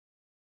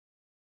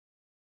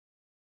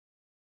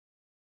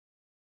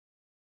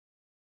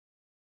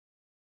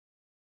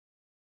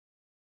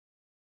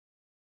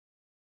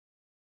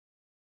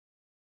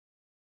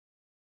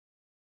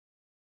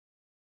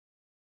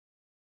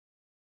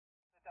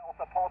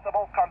Delta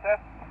portable,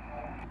 contest.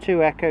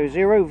 2 Echo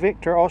 0,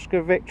 Victor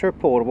Oscar Victor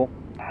portable.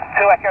 2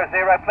 Echo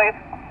 0, please.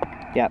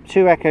 Yep,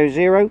 2 Echo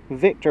 0,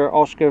 Victor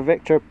Oscar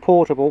Victor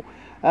portable.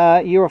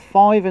 You're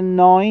 5 and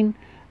 9,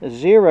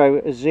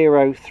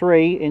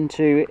 003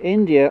 into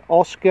India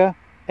Oscar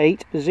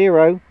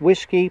 80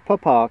 Whiskey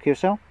Papa.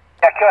 QSL?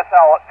 Yeah,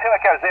 QSL 2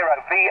 Echo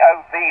 0,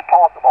 VOV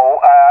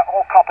portable.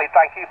 All copied,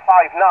 thank you.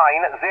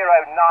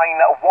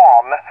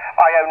 59091,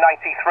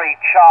 IO93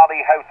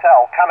 Charlie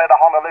Hotel, Canada,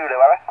 Honolulu,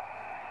 over.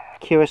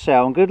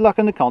 QSL, and good luck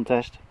in the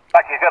contest.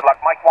 Thank you, good luck.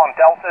 Mike 1,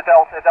 Delta,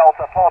 Delta,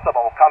 Delta,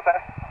 portable,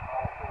 contest.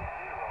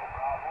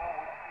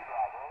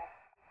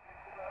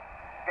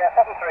 Yeah,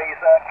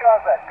 73's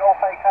QRZ, Golf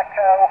 8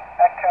 Echo,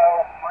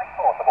 Echo, Mike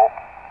portable.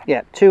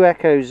 Yeah, 2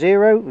 Echo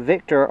 0,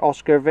 Victor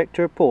Oscar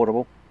Victor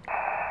portable. 2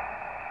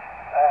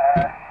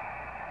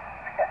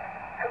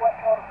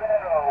 Echo 0,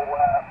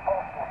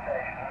 postal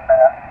station.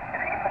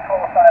 If you give the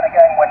call sign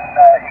again when you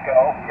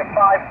go, you're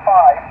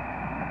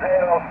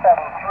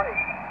 55073,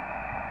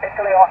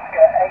 Italy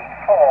Oscar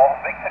 84,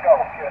 Victor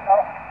Golf,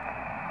 QSL.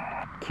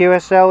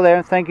 QSL there,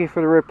 and thank you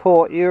for the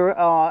report. You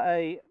are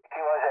a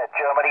QRZ,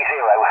 Germany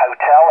 0,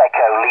 Hotel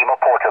Echo Lima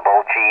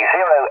portable,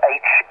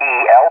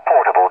 G0HEL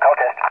portable,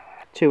 contest.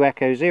 2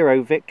 Echo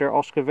 0, Victor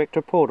Oscar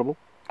Victor portable.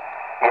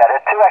 Yeah,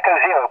 the 2 Echo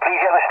 0, please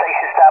have the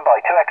station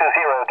standby. 2 Echo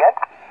 0 again.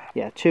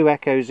 Yeah, 2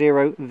 Echo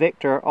 0,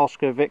 Victor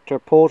Oscar Victor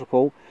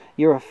portable.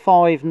 You're a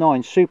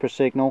 5-9 super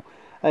signal,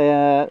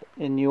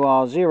 and you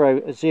are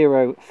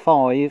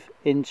 005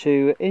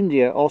 into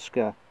India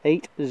Oscar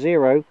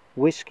 80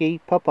 Whiskey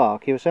Papa.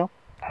 QSL?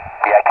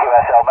 Yeah,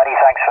 QSL, many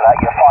thanks for that.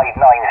 You're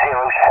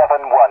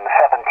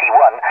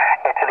 5907171,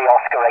 Italy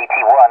Oscar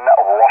 81,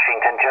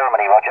 Washington,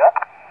 Germany, roger.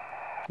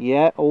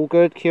 Yeah, all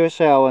good,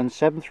 QSL, and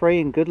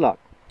 73, and good luck.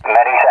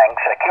 Many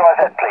thanks.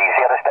 QRZ, please,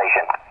 the other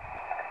station.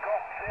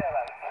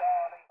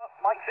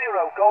 Mike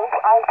 0, Golf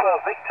Alpha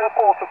Victor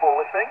portable,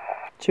 listening.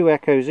 2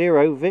 Echo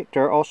 0,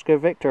 Victor Oscar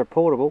Victor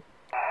portable.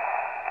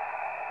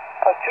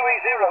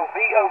 2E0,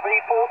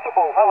 VOV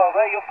portable. Hello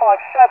there, you're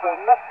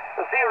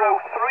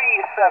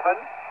 57037,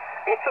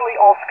 Italy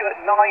Oscar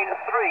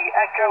 93,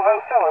 Echo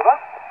Hotel, over.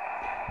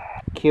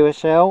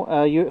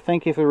 QSL,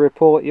 thank you for the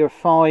report. You're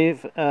about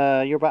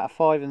a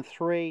 5 and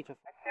 3 to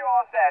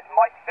QRZ,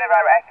 Mike 0,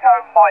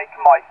 Echo Mike,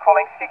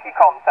 calling Sticky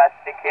Contest,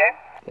 DQ.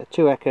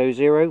 2 Echo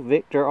 0,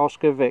 Victor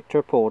Oscar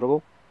Victor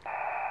portable. 2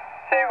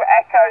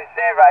 Echo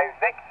 0,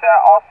 Victor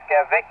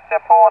Oscar Victor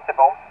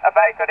portable. A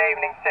very good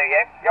evening to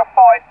you. You're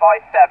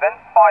 557,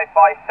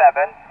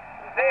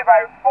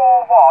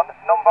 041,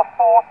 number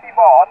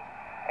 41,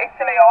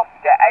 Italy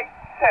Oscar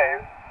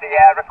 82,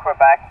 Sierra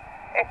Quebec.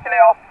 Italy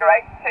Oscar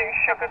 82,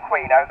 Sugar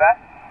Queen, over.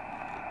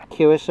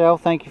 QSL,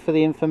 thank you for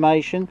the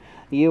information.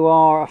 You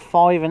are a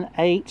 5 and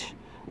 8.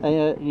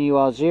 You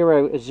are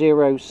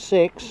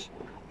 006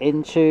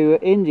 into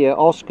India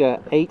Oscar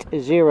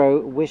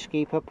 80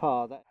 Whiskey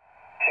Papa.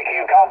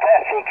 CQ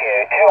contest,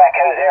 CQ 2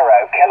 Echo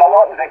 0,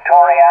 Kilowatt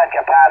Victoria,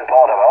 Japan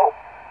portable.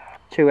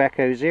 2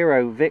 Echo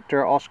 0,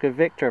 Victor Oscar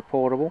Victor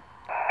portable. 2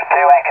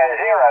 Echo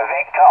 0,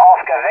 Victor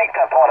Oscar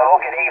Victor portable,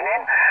 good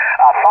evening.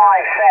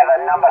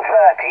 57, number 30,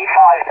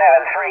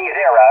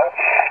 5730,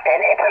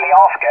 in Italy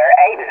Oscar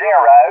 80,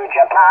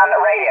 Japan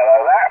radio,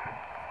 over.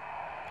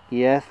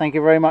 Yeah, thank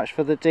you very much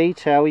for the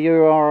detail.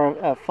 You are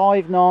a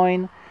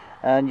 5-9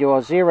 and you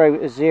are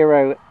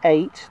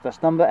 008,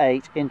 that's number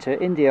 8,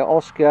 into India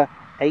Oscar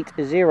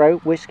 80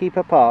 Whiskey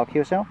Papa.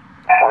 QSL?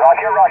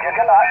 Roger, roger,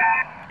 good luck.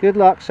 Good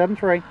luck,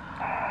 7-3.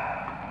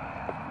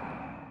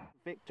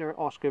 Victor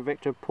Oscar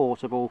Victor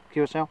portable.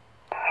 QSL?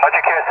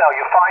 Roger, QSL,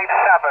 you're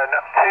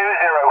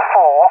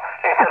 57204,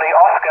 Italy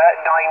Oscar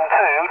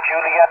 92,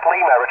 Juliet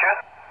Lima, Roger.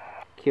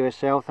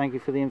 QSL, thank you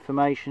for the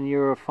information.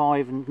 You're a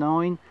 5 and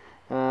 9,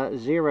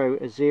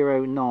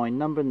 009,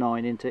 number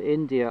 9, into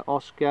India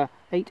Oscar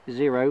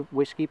 80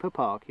 Whiskey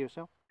Papa.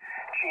 QSL?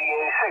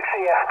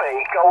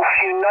 GU6EFB, Golf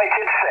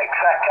United 6,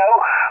 Echo,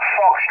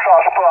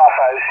 Foxtrot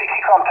Bravo, CQ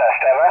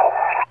contest, over.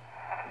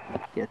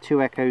 Yeah,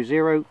 2 Echo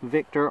 0,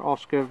 Victor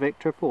Oscar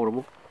Victor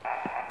portable.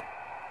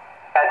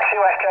 2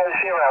 Echo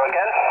 0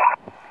 again.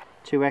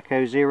 2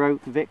 Echo 0,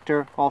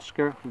 Victor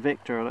Oscar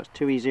Victor, that's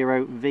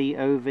 2E0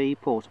 VOV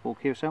portable.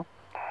 QSL?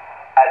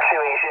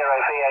 2E0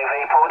 VAV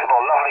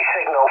portable, lovely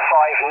signal,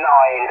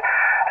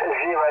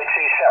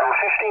 59027,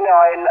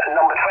 59,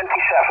 number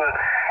 27,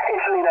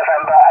 Italy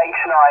November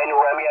 89,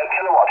 Romeo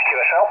Kilowatts,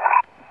 QSL.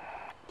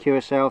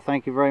 QSL,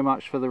 thank you very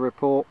much for the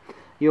report.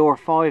 You're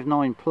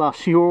 5-9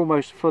 plus, you're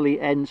almost fully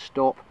end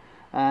stop,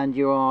 and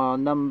you are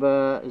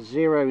number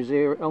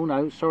 00, oh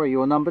no, sorry,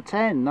 you're number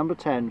 10,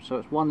 so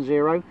it's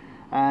 10,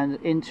 and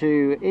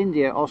into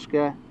India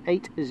Oscar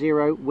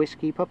 80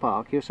 Whiskey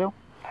Papa. QSL?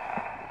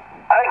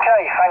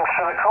 Okay, thanks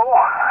for the call.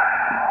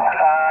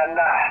 And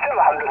still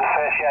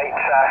 138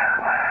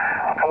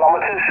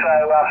 kilometres, so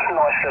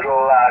nice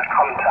little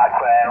contact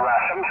there.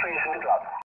 73 is